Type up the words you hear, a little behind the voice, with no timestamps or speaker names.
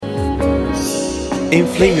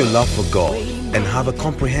Inflame your love for God and have a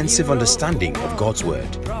comprehensive understanding of God's Word.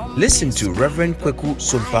 Listen to Reverend Kweku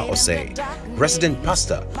Sumpa Osei, resident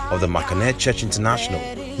pastor of the Makanet Church International,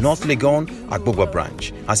 North Legon, Agbogbo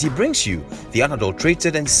branch, as he brings you the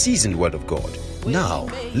unadulterated and seasoned Word of God. Now,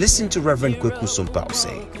 listen to Reverend Kweku Sumpa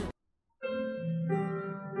Osei.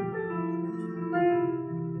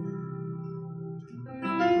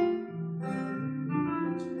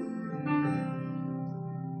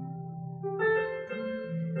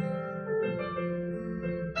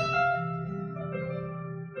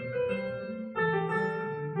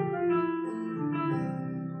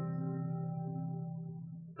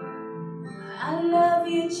 I love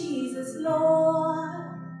you, Jesus, Lord.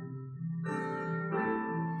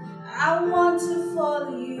 I want to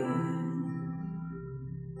follow you.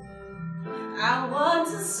 I want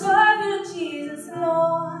to serve you, Jesus,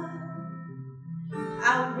 Lord.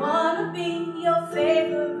 I want to be your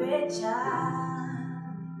favorite child.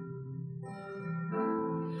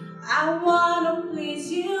 I want to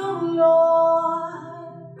please you, Lord.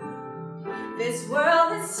 This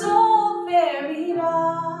world is so very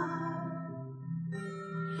dark.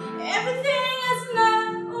 Everything is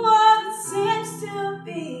not what it seems to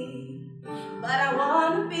be, but I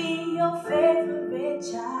want to be your favorite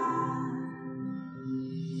child.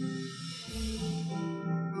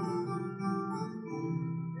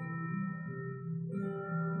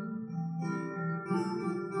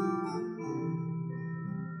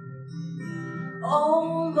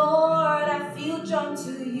 Oh Lord, I feel drawn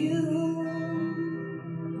to you.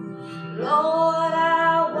 Lord,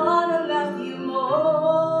 I want to love you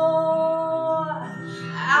more.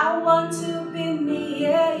 I want to be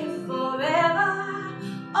near you forever.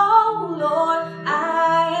 Oh Lord,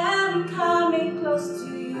 I am coming close to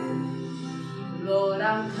you. Lord,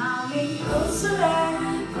 I'm coming closer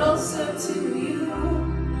and closer to you.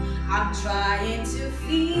 I'm trying to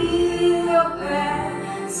feel your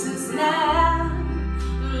presence now.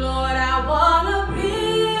 Lord, I want to be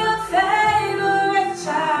your favorite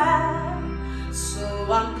child. So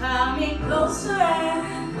I'm coming closer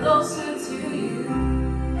and closer to you.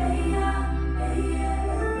 Hey, yeah, hey, yeah.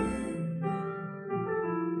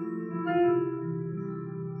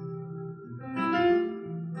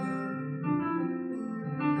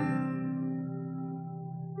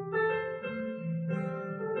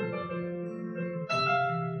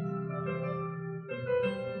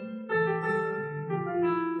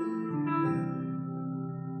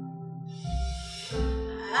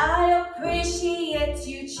 I appreciate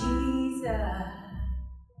you, Jesus.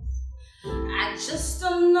 I just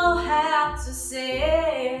don't know how to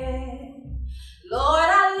say. Lord,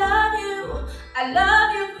 I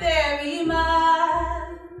love you very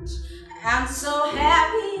much. I'm so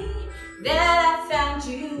happy that I found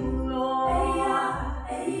you, Lord.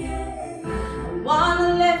 I wanna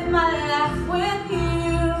live my life with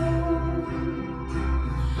you.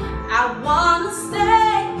 I wanna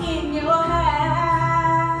stay in your hands.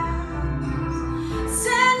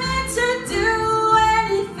 Send me to do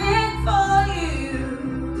anything for you,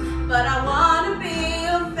 but I wanna be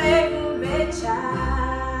your favorite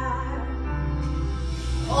child.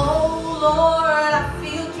 Oh Lord, I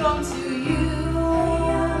feel drawn to you.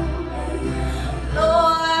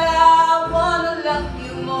 Lord, I wanna love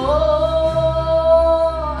you more.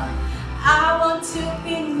 I want to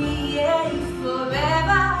be near you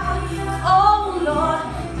forever. Oh Lord,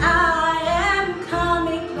 I am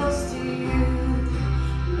coming close to you.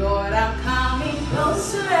 Lord, I'm coming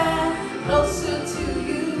closer and closer to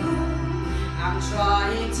you. I'm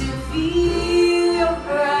trying to feel your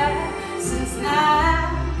presence now.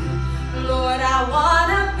 Lord, I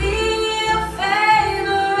wanna be your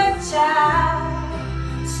favorite child.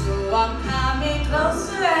 So I'm coming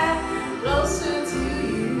closer and closer to you.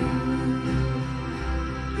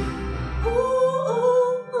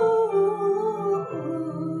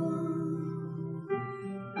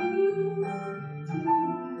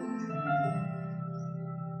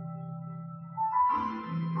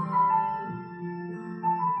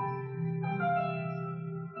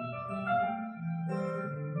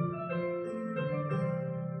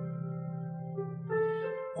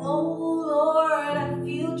 Oh Lord, I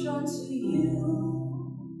feel drawn to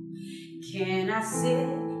you. Can I sit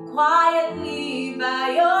quietly by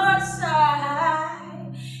your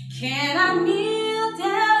side? Can I kneel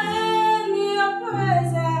down in your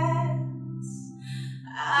presence?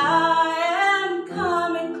 I am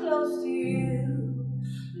coming close to you.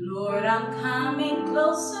 Lord, I'm coming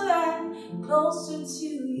closer and closer to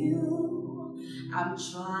you. I'm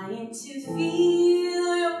trying to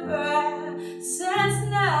feel your presence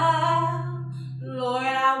now. Lord,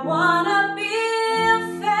 I wanna be your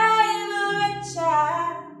favorite child.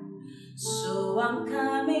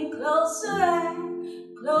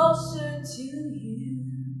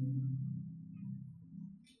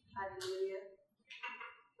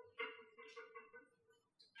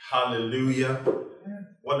 Hallelujah.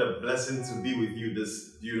 What a blessing to be with you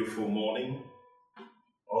this beautiful morning.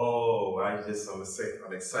 Oh, I'm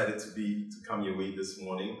excited to come your way this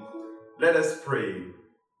morning. Let us pray.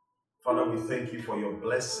 Father, we thank you for your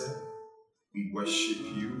blessing. We worship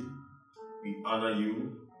you. We honor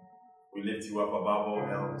you. We lift you up above all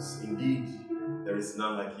else. Indeed, there is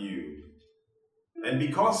none like you. And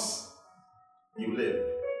because you live,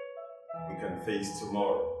 we can face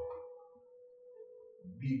tomorrow.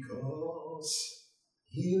 Because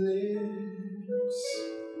he lives,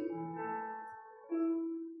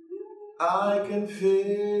 I can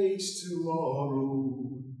face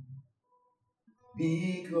tomorrow.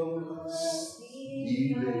 Because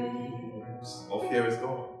he lives. All fear is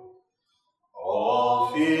gone.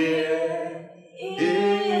 All fear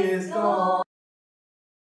is gone.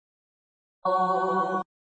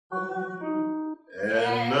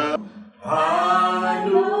 And I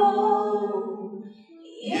know,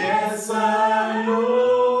 yes I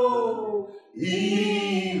know,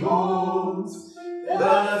 he holds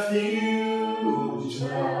the future.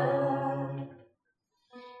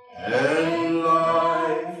 And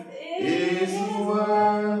life is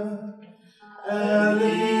worth a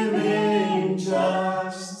living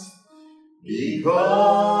just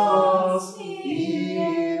because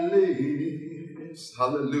he lives.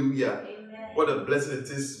 Hallelujah. Amen. What a blessing it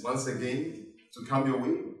is once again to come your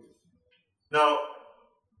way. Now,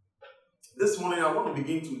 this morning I want to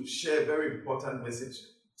begin to share a very important message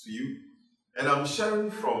to you. And I'm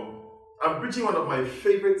preaching one of my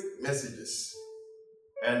favorite messages.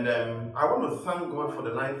 And I want to thank God for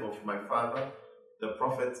the life of my father, the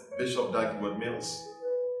prophet, Bishop Dag Heward-Mills,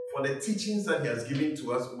 for the teachings that he has given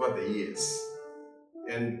to us over the years.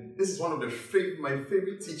 And this is one of my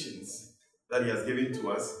favorite teachings that he has given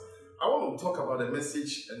to us. I want to talk about a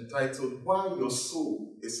message entitled, Why Your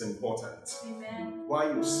Soul is Important. Amen. Why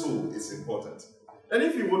Your Soul is Important. And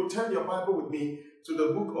if you would turn your Bible with me to the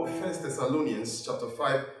book of 1 Thessalonians chapter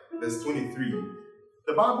 5, verse 23.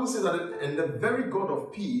 The Bible says that, and the very God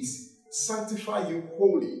of peace sanctify you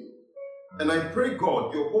wholly. And I pray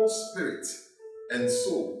God, your whole spirit and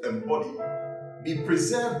soul and body be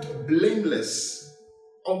preserved blameless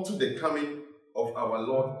unto the coming of our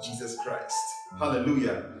Lord Jesus Christ.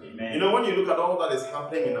 Hallelujah. Amen. You know, when you look at all that is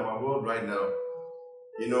happening in our world right now,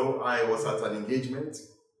 you know, I was at an engagement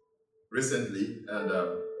recently, and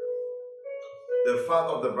the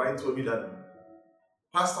father of the bride told me that,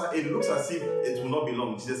 Pastor, it looks as if it will not be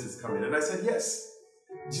long, Jesus is coming. And I said, yes,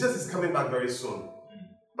 Jesus is coming back very soon.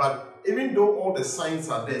 But even though all the signs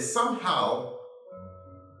are there, somehow,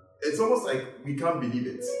 it's almost like we can't believe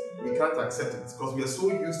it. We can't accept it because we are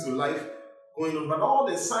so used to life going on. But all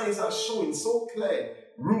the signs are showing so clear.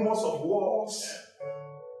 Rumors of wars,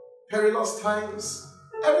 perilous times,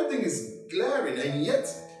 everything is glaring. And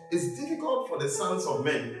yet, it's difficult for the sons of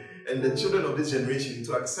men and the children of this generation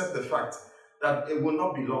to accept the fact that it will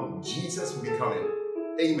not be long. Jesus will be coming.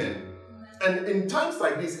 Amen. And in times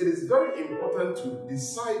like this, it is very important to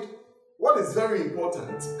decide what is very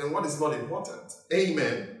important and what is not important.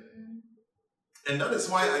 Amen. And that is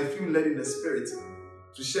why I feel led in the Spirit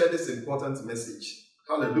to share this important message.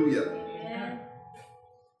 Hallelujah. Yeah.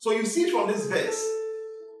 So you see from this verse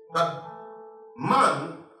that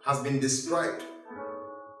man has been described.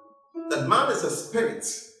 That man is a spirit.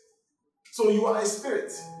 So you are a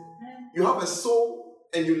spirit. You have a soul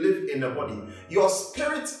and you live in a body. Your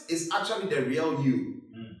spirit is actually the real you.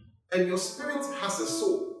 And your spirit has a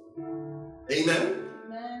soul. Amen?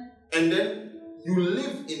 Amen. And then you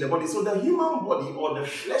live in the body. So the human body or the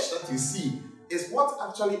flesh that you see is what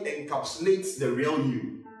actually encapsulates the real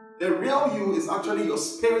you. The real you is actually your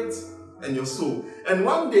spirit and your soul. And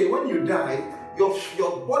one day when you die, your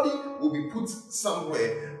body will be put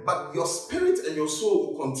somewhere, but your spirit and your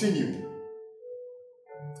soul will continue.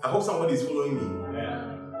 I hope somebody is following me.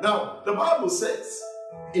 Yeah. Now, the Bible says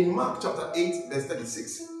in Mark chapter 8, verse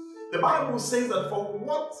 36, the Bible says that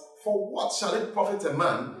for what shall it profit a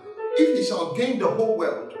man if he shall gain the whole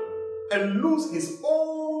world and lose his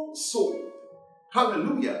own soul?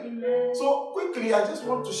 Hallelujah. Amen. So quickly, I just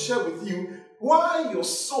want to share with you why your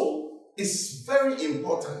soul is very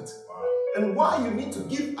important. Wow. And why you need to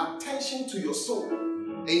give attention to your soul.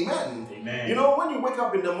 Amen. Amen. You know, when you wake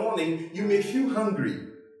up in the morning, you may feel hungry.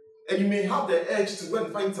 And you may have the urge to go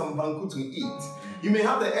and find some banku to eat. You may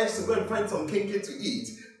have the urge to go and find some kenke to eat.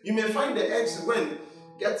 You may find the urge to go and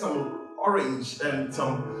get some orange and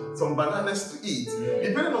some bananas to eat. Yeah.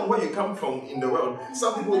 Depending on where you come from in the world.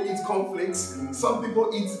 Some people eat cornflakes. Some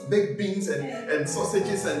people eat baked beans and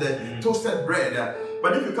sausages and toasted bread.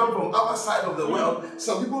 But if you come from our side of the world,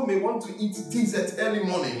 some people may want to eat dessert early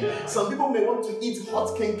morning. Some people may want to eat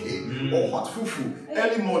hot kenke or hot fufu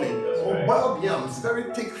early morning, or boiled yams,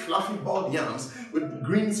 very thick, fluffy boiled yams with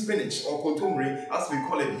green spinach or kontomire, as we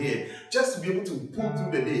call it here, just to be able to pull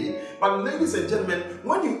through the day. But ladies and gentlemen,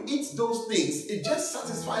 when you eat those things, it just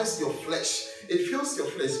satisfies your flesh. It fills your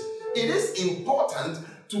flesh. It is important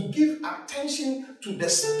to give attention to the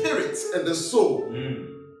spirit and the soul.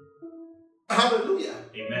 Hallelujah.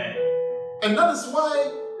 Amen. And that is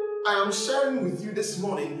why I am sharing with you this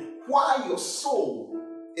morning why your soul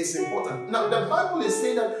is important. Now, the Bible is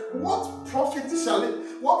saying that for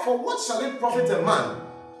what shall it profit a man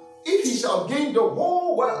if he shall gain the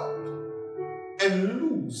whole world and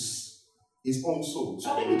lose his own soul?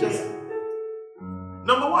 So let me just...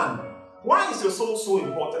 Number one, why is your soul so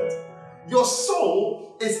important? Your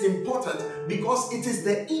soul is important because it is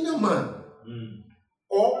the inner man,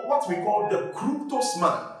 or what we call the kryptos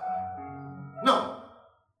man. Now,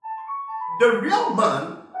 the real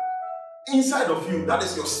man inside of you, that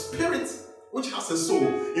is your spirit, which has a soul.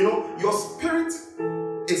 You know, your spirit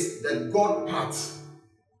is the God part.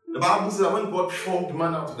 The Bible says that when God formed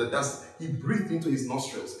man out of the dust, he breathed into his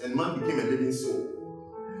nostrils and man became a living soul.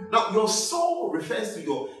 Now, your soul refers to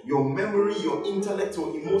your memory, your intellect,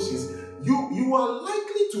 your emotions. You are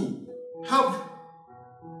likely to have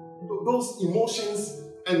those emotions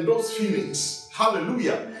and those feelings.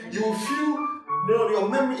 Hallelujah. You will feel your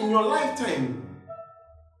memory in your lifetime.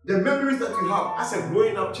 The memories that you have as a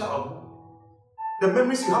growing up child, the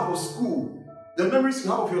memories you have of school, the memories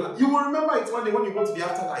you have of your life, you will remember it one day when you go to the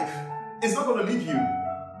afterlife. It's not going to leave you.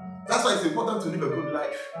 That's why it's important to live a good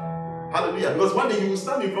life. Hallelujah. Because one day you will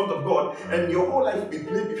stand in front of God and your whole life will be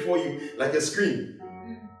played before you like a screen.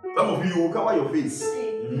 Some of you will cover your face.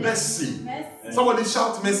 Mercy. Mercy. Somebody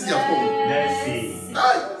shout mercy at home. Mercy.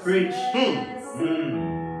 Aye. Preach.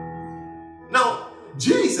 Now,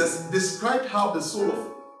 Jesus described how the soul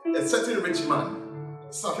of a certain rich man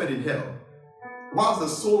suffered in hell, whilst the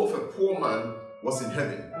soul of a poor man was in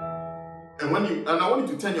heaven. And I want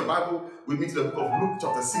you to turn your Bible with me to the book of Luke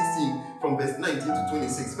chapter 16 from verse 19 to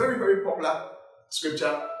 26. Very, very popular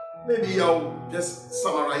scripture. Maybe I'll just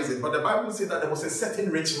summarize it. But the Bible says that there was a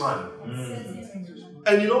certain rich man.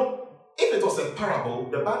 And you know, if it was a parable,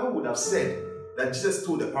 the Bible would have said that Jesus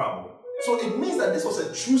told a parable. So it means that this was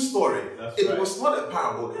a true story. It was not a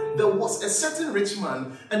parable. There was a certain rich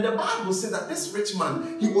man, and the Bible said that this rich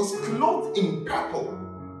man, he was clothed in purple.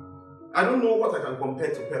 I don't know what I can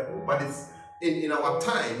compare to purple, but it's in our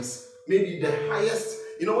times, maybe the highest.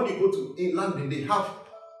 You know, when you go to London, they have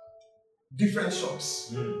different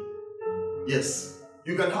shops. Yes,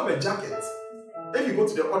 you can have a jacket. If you go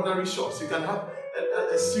to the ordinary shops, you can have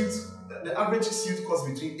a suit. The average suit costs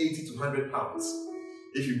between 80 to 100 pounds.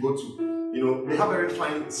 If you go to, you know, they have very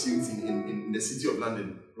fine suits in the city of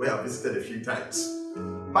London, where I visited a few times.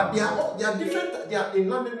 But they are different. They are in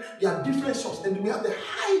London. There are different shops, and we have the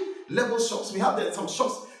high level shops. We have some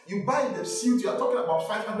shops. You buy the suit. You are talking about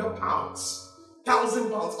 500 pounds,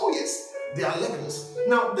 1,000 pounds. Oh yes, there are levels.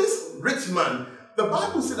 Now this rich man, the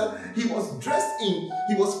Bible said that he was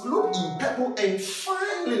clothed in purple and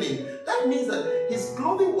fine linen. That means that his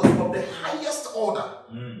clothing was of the highest order.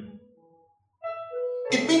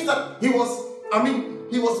 It means that he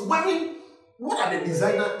was wearing, what are the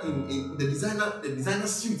designer in the designer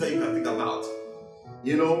suits that you can think about?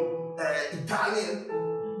 You know, Italian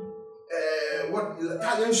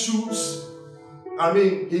shoes. I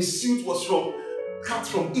mean, his suit was cut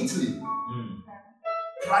from Italy.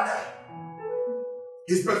 Prada.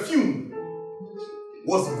 His perfume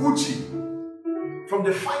was Gucci, from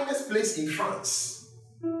the finest place in France.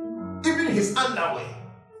 Even his underwear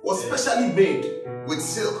was specially made with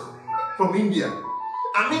silk from India.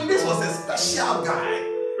 I mean, this was a special guy.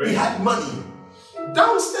 He had money.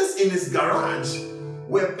 Downstairs in his garage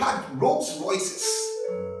were packed Rolls Royces.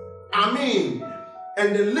 I mean,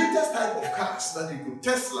 and the latest type of cars that you could,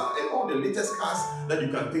 Tesla, and all the latest cars that you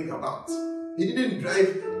can think about. He didn't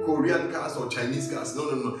drive Korean cars or Chinese cars.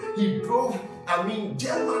 No. He drove,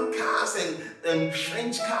 German cars and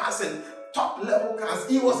French cars and top level cars.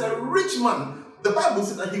 He was a rich man. The Bible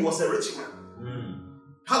said that he was a rich man.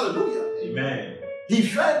 Hallelujah. Amen. He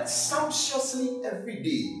fed sumptuously every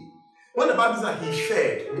day. When the Bible says that he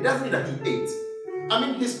fed, it doesn't mean that he ate.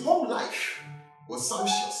 His whole life was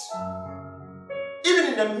sumptuous.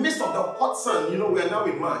 Even in the midst of the hot sun, you know, we are now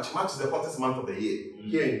in March. March is the hottest month of the year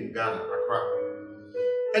here in Ghana, Accra.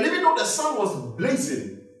 And even though the sun was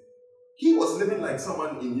blazing, he was living like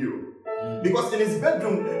someone in Europe. Because in his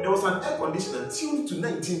bedroom, there was an air conditioner tuned to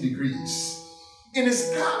 19 degrees. In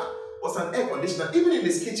his car, was an air conditioner. Even in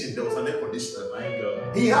his kitchen, there was an air conditioner. My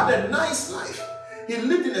God. He had a nice life. He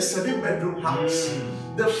lived in a 7-bedroom house.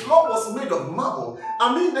 The floor was made of marble.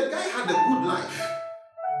 I mean, the guy had a good life.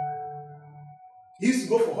 He used to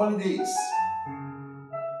go for holidays.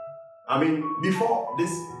 I mean, before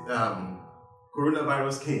this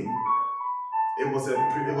coronavirus came, it was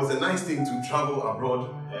a nice thing to travel abroad,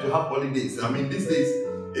 to have holidays. I mean, these days,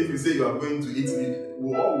 if you say you are going to Italy,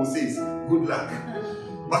 all we say is good luck.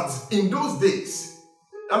 But in those days,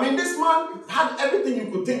 I mean, this man had everything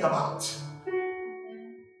you could think about.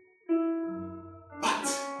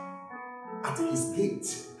 But at his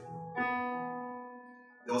gate,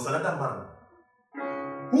 there was another man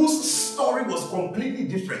whose story was completely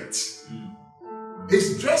different.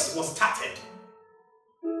 His dress was tattered.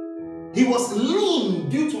 He was lean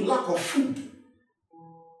due to lack of food.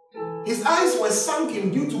 His eyes were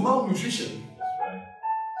sunken due to malnutrition.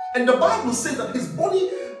 And the Bible says that his body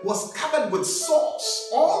was covered with sores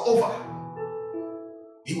all over.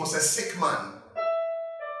 He was a sick man.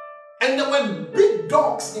 And there were big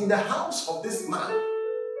dogs in the house of this man.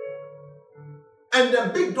 And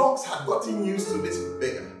the big dogs had gotten used to this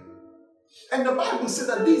beggar. And the Bible said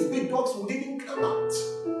that these big dogs would even come out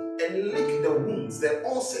and lick the wounds, the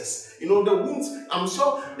ulcers. You know, the wounds, I'm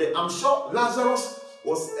sure Lazarus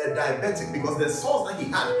was a diabetic because the sores that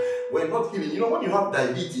he had were not healing. You know, when you have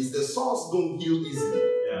diabetes, the sores don't heal easily.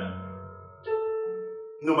 Yeah.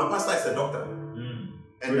 No, my pastor is a doctor.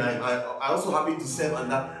 And I also happen to serve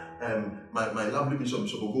under my lovely Bishop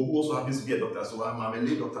Ogo, who also happens to be a doctor. So I'm a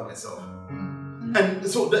lay doctor myself. And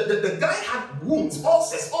so the guy had wounds,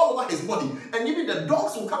 ulcers all over his body. And even the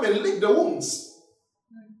dogs will come and lick the wounds.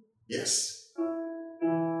 Yes.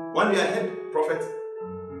 One day I heard Prophet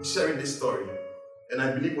sharing this story. And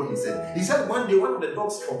I believe what he said. He said one day one of the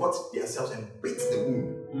dogs forgot themselves and bit the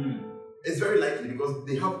wound. It's very likely because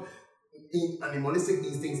they have animalistic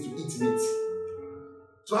instincts to eat meat.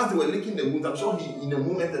 So as they were licking the wound, I'm sure in a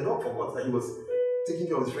moment the dog forgot that he was taking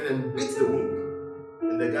care of his friend and bit the wound.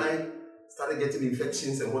 And the guy started getting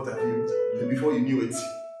infections and what have you. And before you knew it,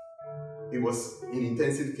 he was in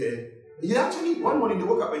intensive care. He actually, one morning they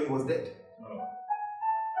woke up and he was dead.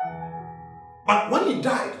 But when he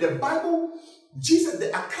died, the Bible, the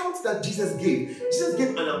account that Jesus gave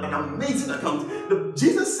an amazing account.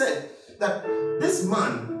 Jesus said that this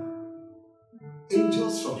man,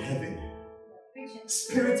 angels from heaven,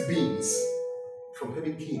 spirit beings from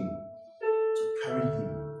heaven came to carry him.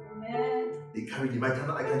 They carried him. I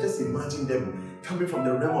can just imagine them coming from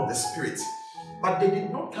the realm of the spirit. But they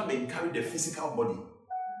did not come and carry the physical body.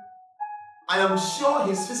 I am sure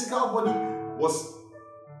his physical body was,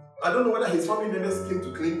 I don't know whether his family members came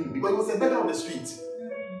to claim him because he was a beggar on the street.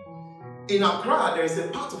 In Accra, there is a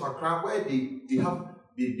part of Accra where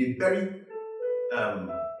they bury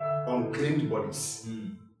unclaimed bodies.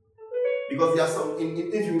 Because there are some,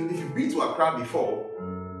 if you've been to Accra before,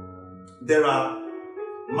 there are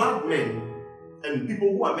madmen and people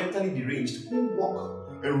who are mentally deranged who walk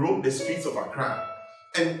and roam the streets of Accra.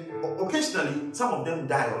 And occasionally, some of them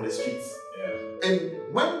die on the streets. And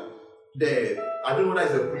when I don't know whether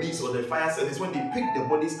it's the police or the fire service, when they pick the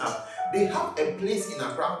bodies up, they have a place in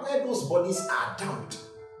Accra where those bodies are dumped.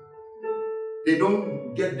 They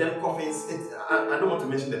don't get them coffins. I don't want to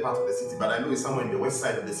mention the part of the city, but I know it's somewhere in the west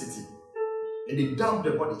side of the city. And they dump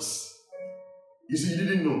the bodies. You see, you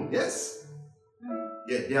didn't know. Yes.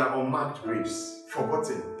 Yeah, they are unmarked graves,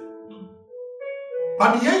 forgotten.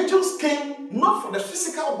 But the angels came not for the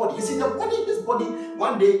physical body. You see, this body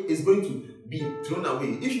one day is going to be thrown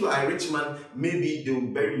away. If you are a rich man, maybe they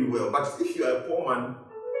will bury you well. But if you are a poor man,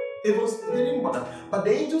 they didn't bother. But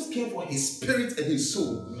the angels came for his spirit and his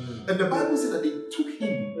soul. And the Bible said that they took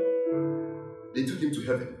him to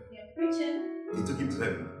heaven. They took him to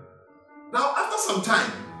heaven. Now, after some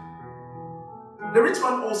time, the rich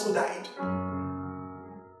man also died.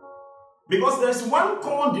 Because there's one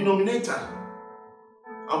common denominator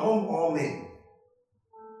among all men.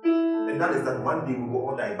 And that is that one day we will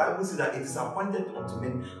all die. The Bible says that it is appointed unto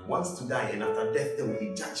men once to die, and after death there will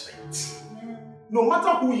be judgment. No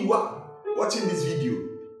matter who you are watching this video,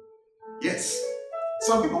 yes,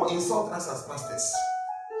 some people insult us as pastors.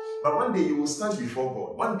 But one day you will stand before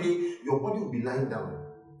God. One day your body will be lying down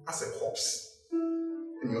as a corpse.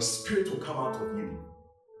 And your spirit will come out of you.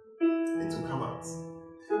 It will come out.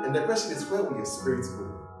 And the question is, where will your spirit go?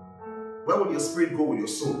 Where will your spirit go with your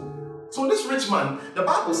soul? So this rich man, the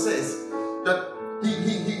Bible says that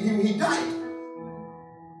he died.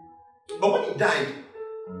 But when he died,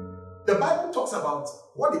 the Bible talks about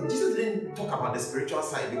Jesus didn't talk about the spiritual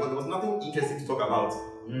side because there was nothing interesting to talk about.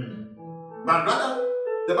 But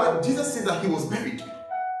rather, Jesus says that he was buried.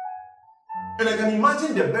 And I can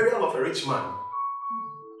imagine the burial of a rich man.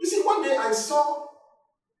 You see, one day I saw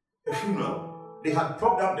a funeral. They had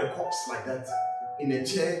propped up the corpse like that in a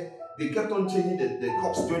chair. They kept on changing the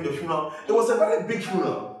corpse during the funeral. It was a very big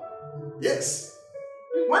funeral. Yes.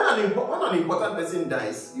 When an important person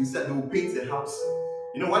dies, you said they will paint the house.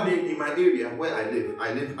 You know, one day in my area where I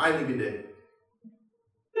live in the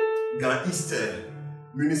Ghana East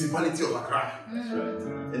municipality of Accra. That's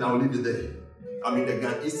right. And I will live there. I'm in the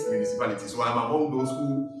Ghana East municipality, so I'm among those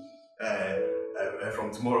who from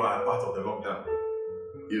tomorrow are part of the lockdown.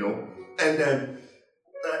 You know, and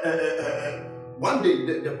one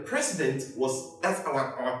day the president that's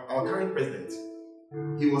our current president.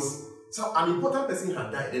 So an important person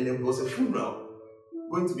had died, and there was a funeral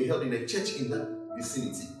going to be held in a church in that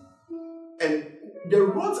vicinity. And the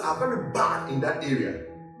roads are very bad in that area.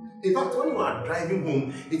 In fact, when you are driving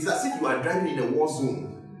home, it's as if you are driving in a war zone.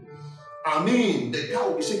 I mean, the car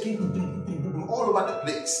will be shaking all over the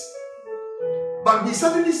place. But we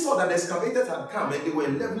suddenly saw that the excavators had come and they were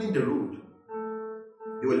leveling the road.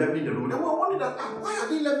 And we were wondering why are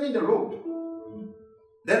they leveling the road?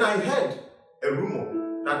 Then I heard a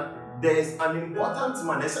rumor that there is an important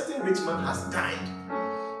man, a certain rich man has died,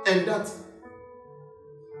 and that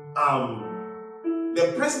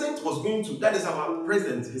the president was going to, that is our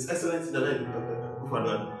president, His Excellency Nana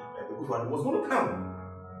Akufo-Addo, was going to come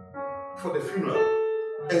for the funeral.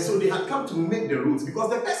 And so they had come to make the roads because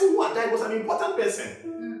the person who had died was an important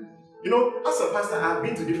person. You know, as a pastor, I have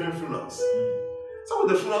been to different funerals. Some of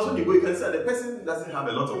the funerals, when you go, you can say the person doesn't have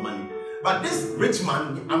a lot of money. But this rich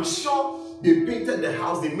man, I'm sure they painted the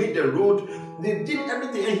house, they made the road, they did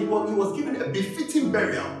everything, and he was given a befitting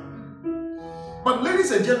burial. But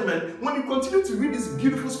ladies and gentlemen, when you continue to read this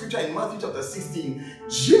beautiful scripture in Matthew chapter 16,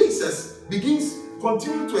 Jesus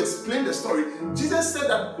continue to explain the story. Jesus said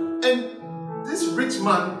that, and this rich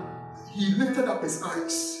man, he lifted up his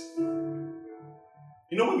eyes.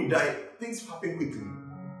 You know, when you die, things happen quickly.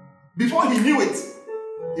 Before he knew it,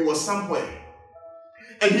 he was somewhere.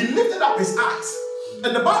 And he lifted up his eyes.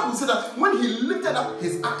 And the Bible said that when he lifted up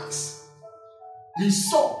his eyes, he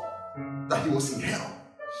saw that he was in hell.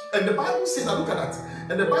 And the Bible says that, look at that.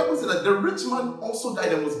 And the Bible says that the rich man also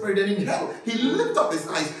died and was buried in hell. He lifted up his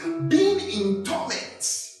eyes, being in torment.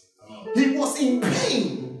 He was in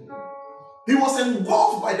pain. He was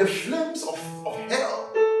engulfed by the flames of hell.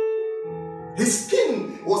 His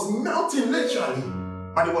skin was melting literally,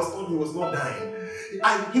 but he was not dying.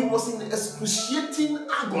 He was in excruciating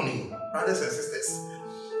agony, brothers and sisters.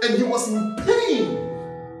 And he was in pain.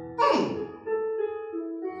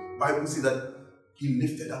 Bible says that he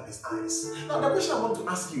lifted up his eyes. Now the question I want to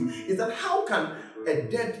ask you is that how can a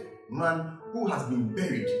dead man who has been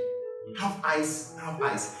buried have eyes?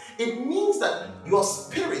 It means that your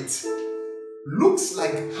spirit looks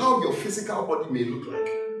like how your physical body may look like.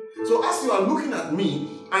 So as you are looking at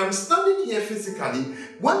me, I am standing here physically.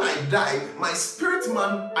 When I die, my spirit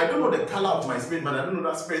man, I don't know the color of my spirit man, I don't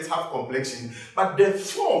know that spirits have complexion, but the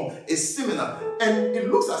form is similar. And it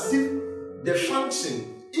looks as if the function,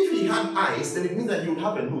 if he had eyes, then it means that he would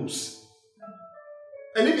have a nose.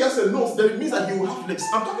 And if he has a nose, then it means that he will have lips.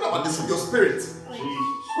 I'm talking about this with your spirit,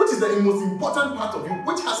 which is the most important part of you,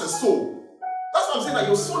 which has a soul. That's what I'm saying, that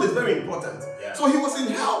your soul is very important. Yeah. So he was in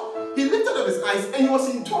hell. He lifted up his eyes and he was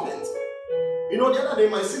in torment. You know, the other day,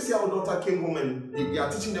 my 6-year-old daughter came home and they are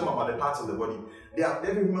teaching them about the parts of the body.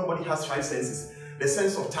 Every human body has 5 senses. The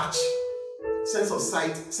sense of touch, sense of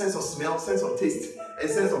sight, sense of smell, sense of taste, and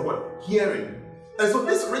sense of what? Hearing. And so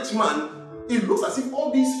this rich man, it looks as if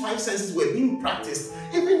all these 5 senses were being practiced,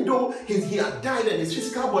 even though he had died and his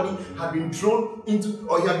physical body had been thrown into,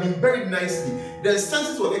 or he had been buried nicely. The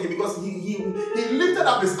senses were working because he lifted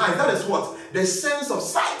up his eyes. That is what? The sense of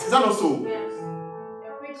sight. Is that not so? Yes.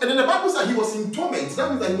 And then the Bible said he was in torment. That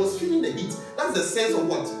means that he was feeling the heat. That's the sense of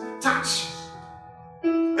what? Touch.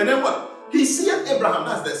 And then what? He seeth Abraham.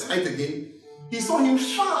 That's the sight again. He saw him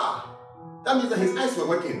far. That means that his eyes were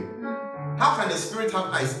working. How can the spirit have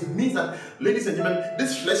eyes? It means that, ladies and gentlemen,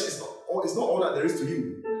 this flesh is not all that there is to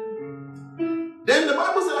you. Then the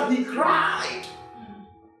Bible said that he cried.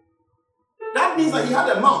 That means that he had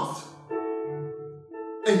a mouth.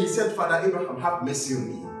 And he said, Father Abraham, have mercy on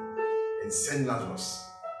me and send Lazarus,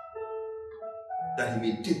 that he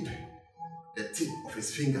may dip the tip of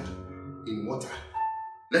his finger in water.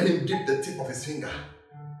 Let him dip the tip of his finger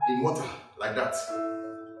in water like that.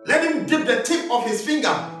 Let him dip the tip of his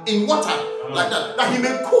finger in water like that he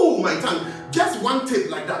may cool my tongue. Just one tip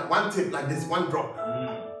like that, one tip like this, one drop.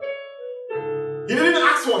 He didn't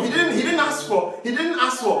ask for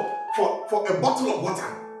a bottle of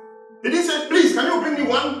water. He didn't say, please, can you bring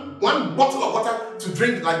me one bottle of water to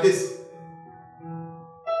drink like this?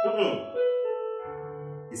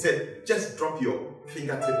 He said, just drop your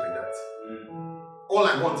fingertip like that. All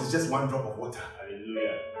I want is just one drop of water.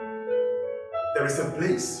 Hallelujah. There is a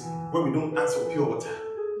place where we don't ask for pure water.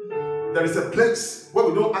 There is a place where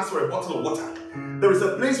we don't ask for a bottle of water. There is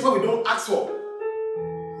a place where we don't ask for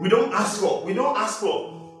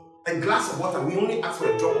a glass of water. We only ask for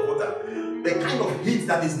a drop of water. The kind of heat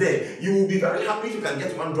that is there, you will be very happy if you can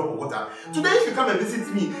get one drop of water. Today, if you come and visit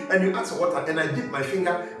me and you ask for water and I dip my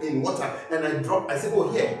finger in water and I say, oh,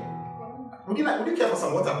 here. Would you care for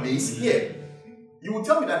some water, please? Here. You will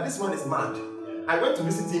tell me that this man is mad. I went to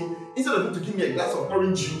visit him. Instead of him to give me a glass of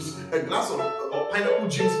orange juice, a glass of pineapple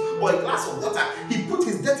juice, or a glass of water, he put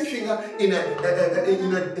his dirty finger in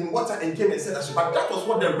water and came and said that. But that was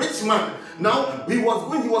what the rich man. Now he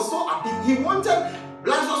was so happy. He wanted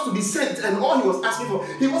Lazarus to be sent, and all he was asking for,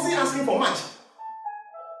 he wasn't asking for much.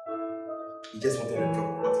 He just wanted a drop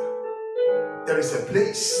of water. There is a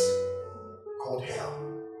place called hell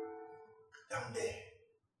down there,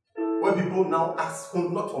 where people now ask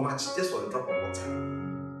not for much, just for a drop of water.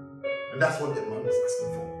 And that's what the man was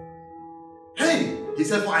asking for. Hey, he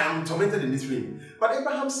said, for I am tormented in this flame. But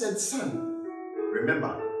Abraham said, son,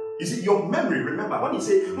 remember. You see, your memory, remember. When he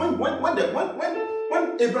said, when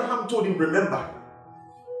Abraham told him, remember.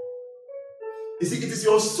 You see, it is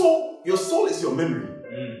your soul. Your soul is your memory.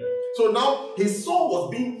 So now his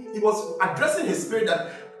soul he was addressing his spirit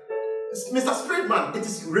that, Mr. Spirit Man, it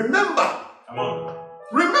is remember. Come on.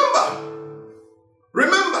 Remember.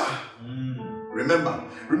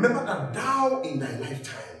 Remember that thou in thy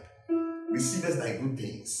lifetime receivest thy good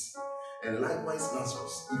things, and likewise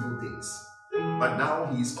Lazarus evil things. But now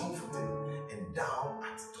he is comforted, and thou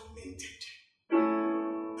art tormented.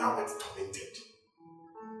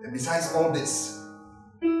 And besides all this,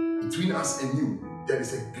 between us and you, there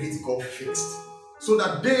is a great gulf fixed, so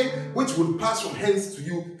that they which would pass from hence to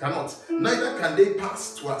you cannot, neither can they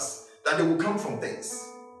pass to us, that they will come from thence.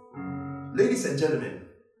 Ladies and gentlemen,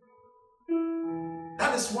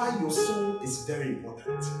 that is why your soul is very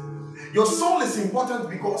important. Your soul is important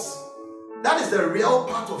because that is the real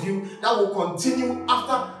part of you that will continue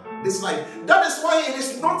after this life. That is why it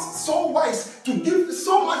is not so wise to give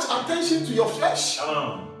so much attention to your flesh.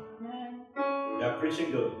 You are preaching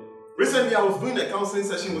good. Recently, I was doing a counseling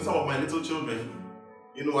session with some of my little children.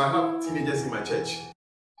 You know, I have teenagers in my church.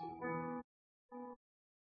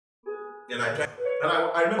 And I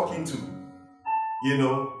remember talking to,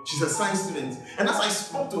 she's a science student. And as I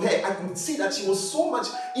spoke to her, I could see that she was so much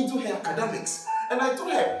into her academics. And I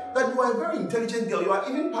told her that you are a very intelligent girl. You are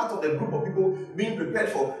even part of the group of people being prepared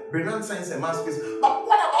for brilliant science and math quiz. But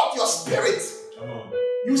what about your spirit? Come on.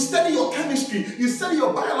 You study your chemistry, you study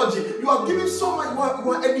your biology, you are giving so much,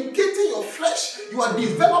 you are educating your flesh, you are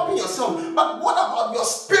developing yourself. But what about your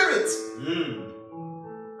spirit?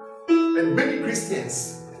 And many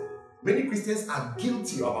Christians are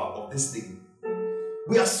guilty of this thing.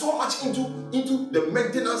 We are so much into the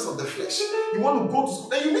maintenance of the flesh. You want to go to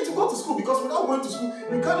school, and you need to go to school, because without going to school,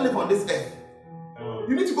 you can't live on this earth.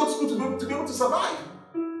 You need to go to school to be able to survive.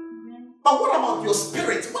 But what about your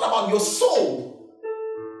spirit? What about your soul?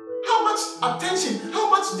 How much attention, how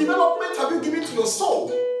much development have you given to your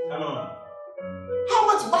soul? Come on. How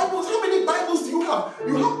many Bibles do you have?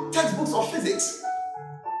 You have textbooks of physics.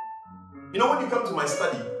 When you come to my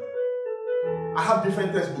study, I have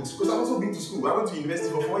different textbooks because I've also been to school. I went to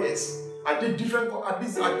university for 4 years. I did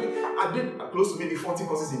I did close to maybe 40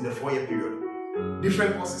 courses in the 4-year period.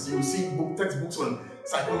 Different courses. You will see textbooks on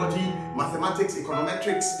psychology, mathematics,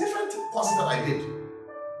 econometrics, different courses that I did.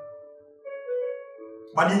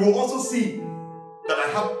 But you will also see that I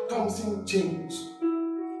have Thompson James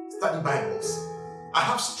study Bibles. I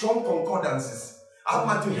have strong concordances. I have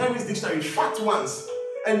Matthew Henry's dictionary, fat ones,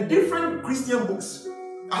 and different Christian books.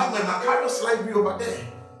 I have my Macarius library over there,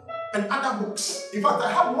 and other books. In fact,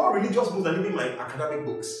 I have more religious books than even my academic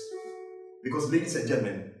books. Because, ladies and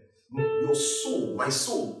gentlemen, your soul, my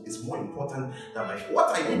soul, is more important than my.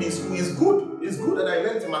 What I did in school is good. It's good that I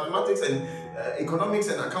learned mathematics and economics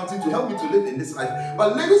and accounting to help me to live in this life.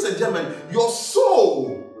 But, ladies and gentlemen, your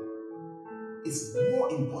soul is more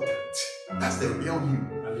important. That's the real you.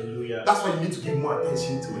 Hallelujah. That's why you need to give more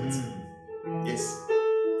attention to it. Yes.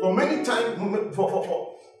 For many times,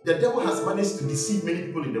 the devil has managed to deceive many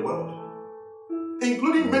people in the world,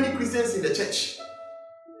 including many Christians in the church.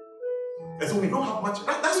 And so we don't have much.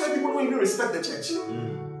 That's why people don't even respect the church.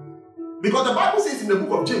 Because the Bible says in the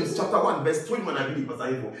book of James, chapter 1, verse 21, I believe, Pastor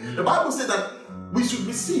Ivo, the Bible says that we should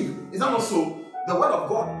receive, is that also the word of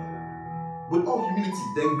God with all humility,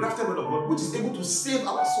 the engrafted word of God, which is able to save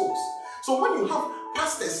our souls. So when you have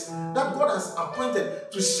pastors that God has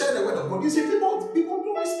appointed to share the word of God, you see, people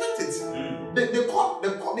don't respect it. They call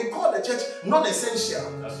the church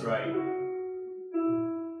non-essential. That's right.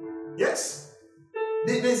 Yes.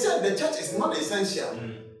 They said the church is non-essential.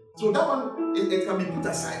 So that one, it can be put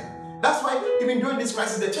aside. That's why even during this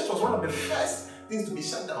crisis, the church was one of the first things to be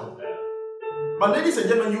shut down. But ladies and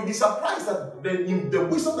gentlemen, you'll be surprised that the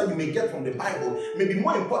wisdom that you may get from the Bible may be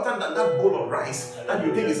more important than that bowl of rice that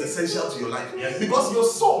you think is essential to your life. Yes. Because your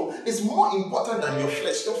soul is more important than your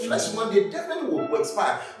flesh. Your flesh one day definitely will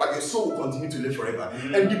expire, but your soul will continue to live forever.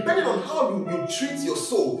 And depending on how you treat your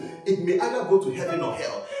soul, it may either go to heaven or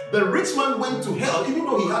hell. The rich man went to hell even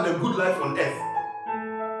though he had a good life on earth.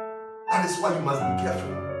 That is why you must be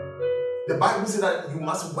careful. The Bible says that you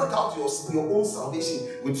must work out your own salvation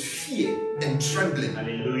with fear and trembling.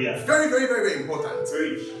 Hallelujah. Very, very, very, very important.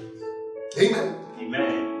 Preach. Amen.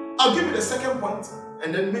 Amen. I'll give you the second point,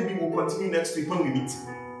 and then maybe we'll continue next week when we meet.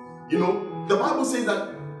 You know, the Bible says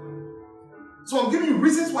that. So I'm giving you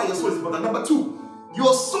reasons why your soul is important. Number 2,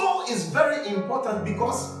 your soul is very important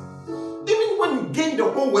because even when you gain the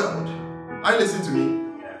whole world, I listen to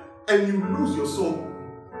me, and you lose your soul,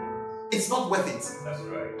 it's not worth it. That's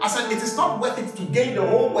right. I said it is not worth it to gain the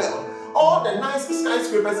whole world. All the nice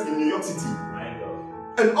skyscrapers in New York City, I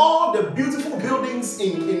know. and all the beautiful buildings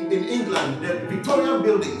in England, the Victorian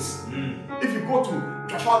buildings. If you go to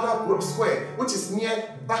Trafalgar Square, which is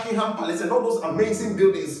near Buckingham Palace, and all those amazing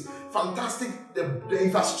buildings, fantastic, the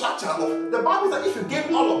infrastructure of the Bible says if you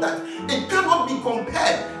gain all of that, it cannot be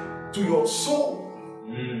compared to your soul.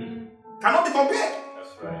 Cannot be compared.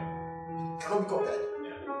 That's right. Cannot be compared.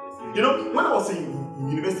 Yeah. You know, when I was in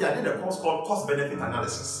university, I did a course called cost-benefit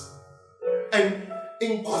analysis. And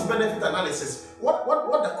in cost-benefit analysis, what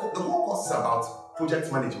the whole course is about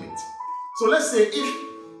project management. So let's say if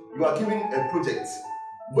you are given a project,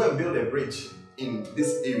 go and build a bridge in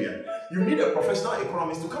this area, you need a professional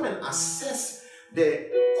economist to come and assess the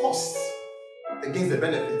costs against the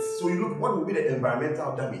benefits. So you look, what will be the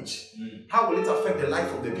environmental damage? How will it affect the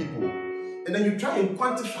life of the people? And then you try and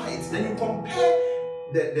quantify it. Then you compare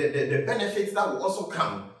the benefits that will also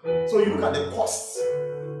come. So you look at the costs.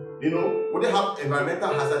 You know, would they have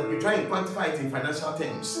environmental hazard? You try and quantify it in financial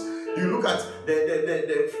terms. You look at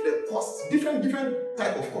the costs, different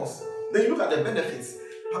type of costs. Then you look at the benefits,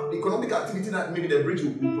 the economic activity that maybe the bridge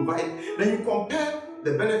will provide. Then you compare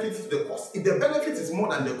the benefits to the cost. If the benefit is more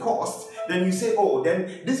than the cost, then you say, oh,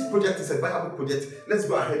 then this project is a viable project. Let's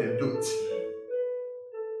go ahead and do it.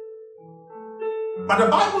 But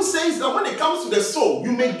the Bible says that when it comes to the soul,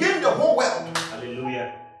 you may gain the whole world.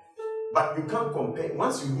 Hallelujah. But you can't compare.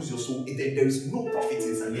 Once you lose your soul, there is no profit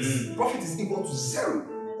inside this. Profit is equal to 0.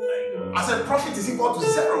 I said profit is equal to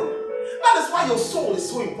 0. That is why your soul is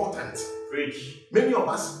so important. Preach. Many of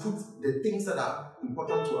us put the things that are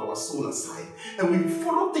important to our soul aside, and we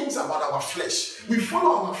follow things about our flesh. We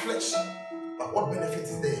follow our flesh. But what benefit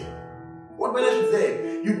is there? What benefit is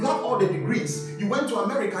there? You got all the degrees. You went to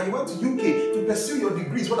America, you went to UK to pursue your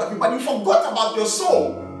degrees, what have you, but you forgot about your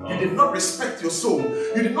soul. You did not respect your soul.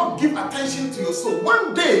 You did not give attention to your soul.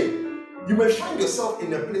 One day, you may find yourself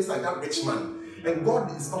in a place like that rich man. And God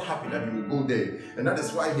is not happy that you will go there. And that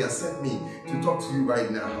is why He has sent me to talk to you right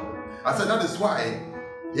now. I said that is why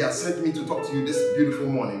He has sent me to talk to you this beautiful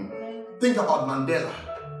morning. Think about Mandela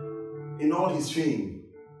in all his fame.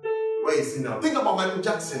 Where is he now? Think about Michael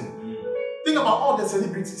Jackson. Think about all the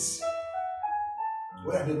celebrities.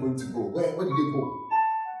 Where are they going to go? Where did they go?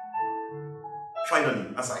 Finally,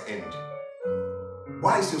 as I end,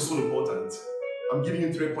 why is your soul important? I'm giving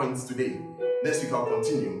you 3 points today. Next week I'll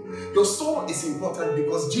continue. Your soul is important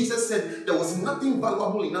because Jesus said there was nothing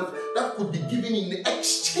valuable enough that could be given in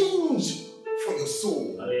exchange for your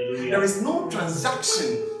soul. Hallelujah. There is no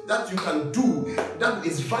transaction that you can do that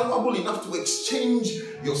is valuable enough to exchange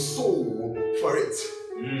your soul for it.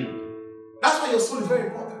 That's why your soul is very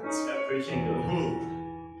important. They're preaching good.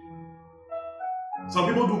 Some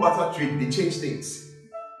people do barter trade, they change things.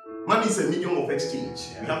 Money is a medium of exchange.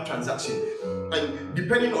 We have transaction. And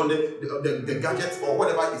depending on the gadget or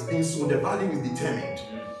whatever is being sold, the value is determined.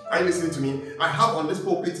 Are you listening to me? I have on this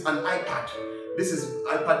pulpit an iPad. This is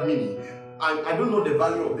iPad mini. I don't know the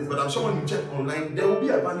value of this, but I'm sure when you check online, there will be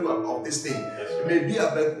a value of this thing. It may be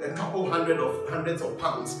a couple hundreds of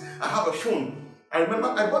pounds. I have a phone. I remember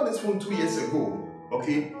I bought this phone 2 years ago.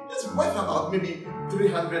 Okay? It's worth about maybe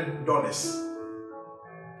 $300.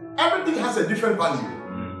 Everything has a different value.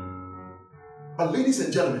 But ladies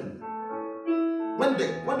and gentlemen, when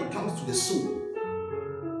it comes to the soul,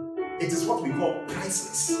 it is what we call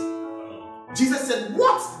priceless. Jesus said,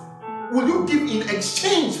 what will you give in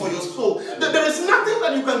exchange for your soul? There is nothing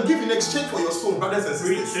that you can give in in exchange for your soul, brothers and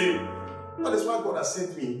sisters. Preaching. That is why God has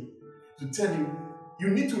sent me to tell you, you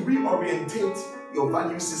need to reorientate your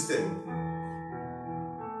value system.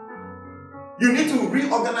 You need to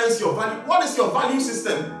reorganize your value. What is your value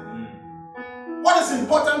system? What is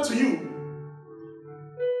important to you?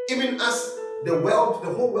 Even as the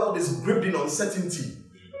whole world is gripped in uncertainty,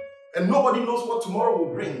 and nobody knows what tomorrow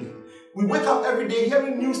will bring. We wake up every day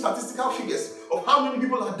hearing new statistical figures of how many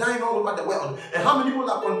people are dying all over the world and how many people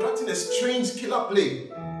are contracting a strange killer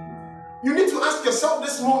plague. You need to ask yourself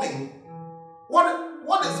this morning,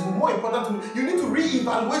 what is more important to you? You need to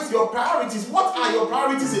reevaluate your priorities. What are your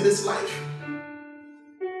priorities in this life?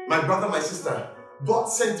 My brother, my sister, God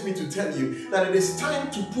sent me to tell you that it is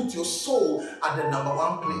time to put your soul at the number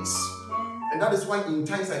one place. And that is why in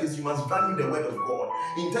times like this, you must value the word of God.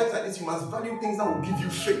 In times like this, you must value things that will give you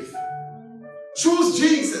faith. Choose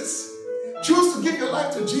Jesus. Choose to give your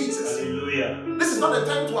life to Jesus. Hallelujah. This is not the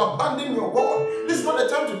time to abandon your God. This is not the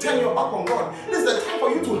time to turn your back on God. This is the time for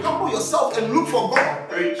you to humble yourself and look for God.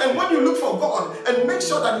 Preach. And when you look for God and make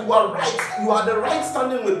sure that you are right, you are the right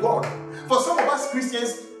standing with God. For some of us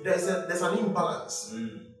Christians, there's an imbalance.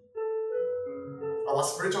 Our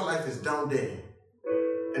spiritual life is down there.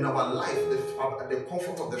 And our life, the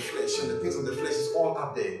comfort of the flesh and the things of the flesh is all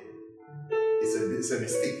up there. It's a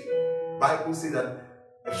mistake. Bible says that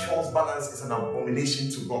a false balance is an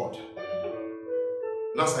abomination to God.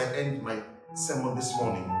 And as I end my sermon this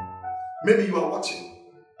morning, maybe you are watching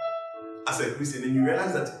as a Christian and you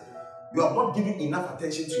realize that you have not given enough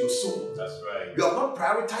attention to your soul. That's right. You have not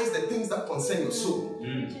prioritized the things that concern your soul.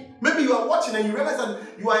 Maybe you are watching and you realize that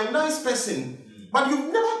you are a nice person, but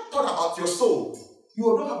you've never thought about your soul. You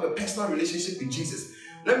don't have a personal relationship with Jesus.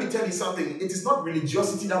 Let me tell you something. It is not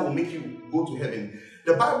religiosity that will make you go to heaven.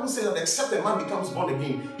 The Bible says that except a man becomes born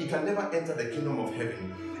again, he can never enter the kingdom of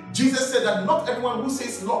heaven. Jesus said that not everyone who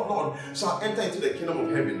says, Lord, Lord, shall enter into the kingdom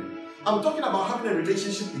of heaven. I'm talking about having a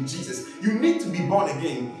relationship with Jesus. You need to be born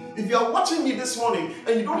again. If you are watching me this morning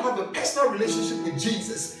and you don't have a personal relationship with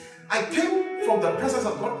Jesus, I came from the presence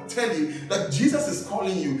of God to tell you that Jesus is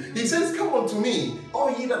calling you. He says, come unto me, all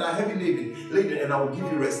ye that are heavy laden, and I will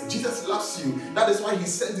give you rest. Jesus loves you. That is why he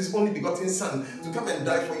sent his only begotten Son to come and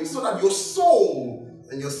die for you, so that your soul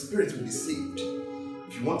and your spirit will be saved.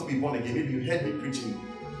 If you want to be born again, maybe you heard me preaching,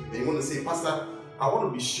 and you want to say, Pastor, I want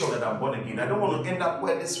to be sure that I'm born again. I don't want to end up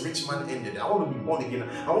where this rich man ended. I want to be born again.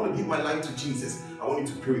 I want to give my life to Jesus. I want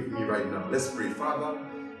you to pray with me right now. Let's pray. Father,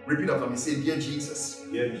 repeat after me. Say, dear Jesus.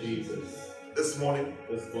 Dear Jesus. This morning,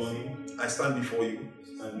 I stand before you.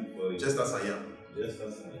 Just as I am.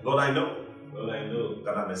 Lord, I know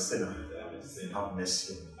that I'm a sinner. Have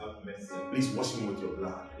mercy. Please wash me with your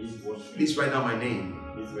blood. Please write down my name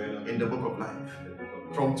in the book of life.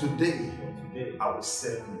 From today, I will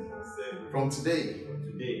serve you. From today,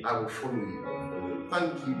 I will follow you.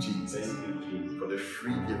 Thank you, Jesus, for the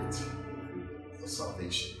free gift of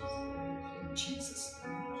salvation. In Jesus'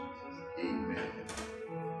 name. Amen.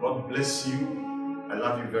 God bless you. I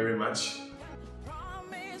love you very much.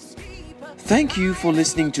 Thank you for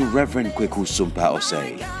listening to Reverend Kweku Sumpa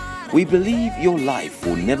Osei. We believe your life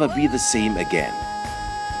will never be the same again.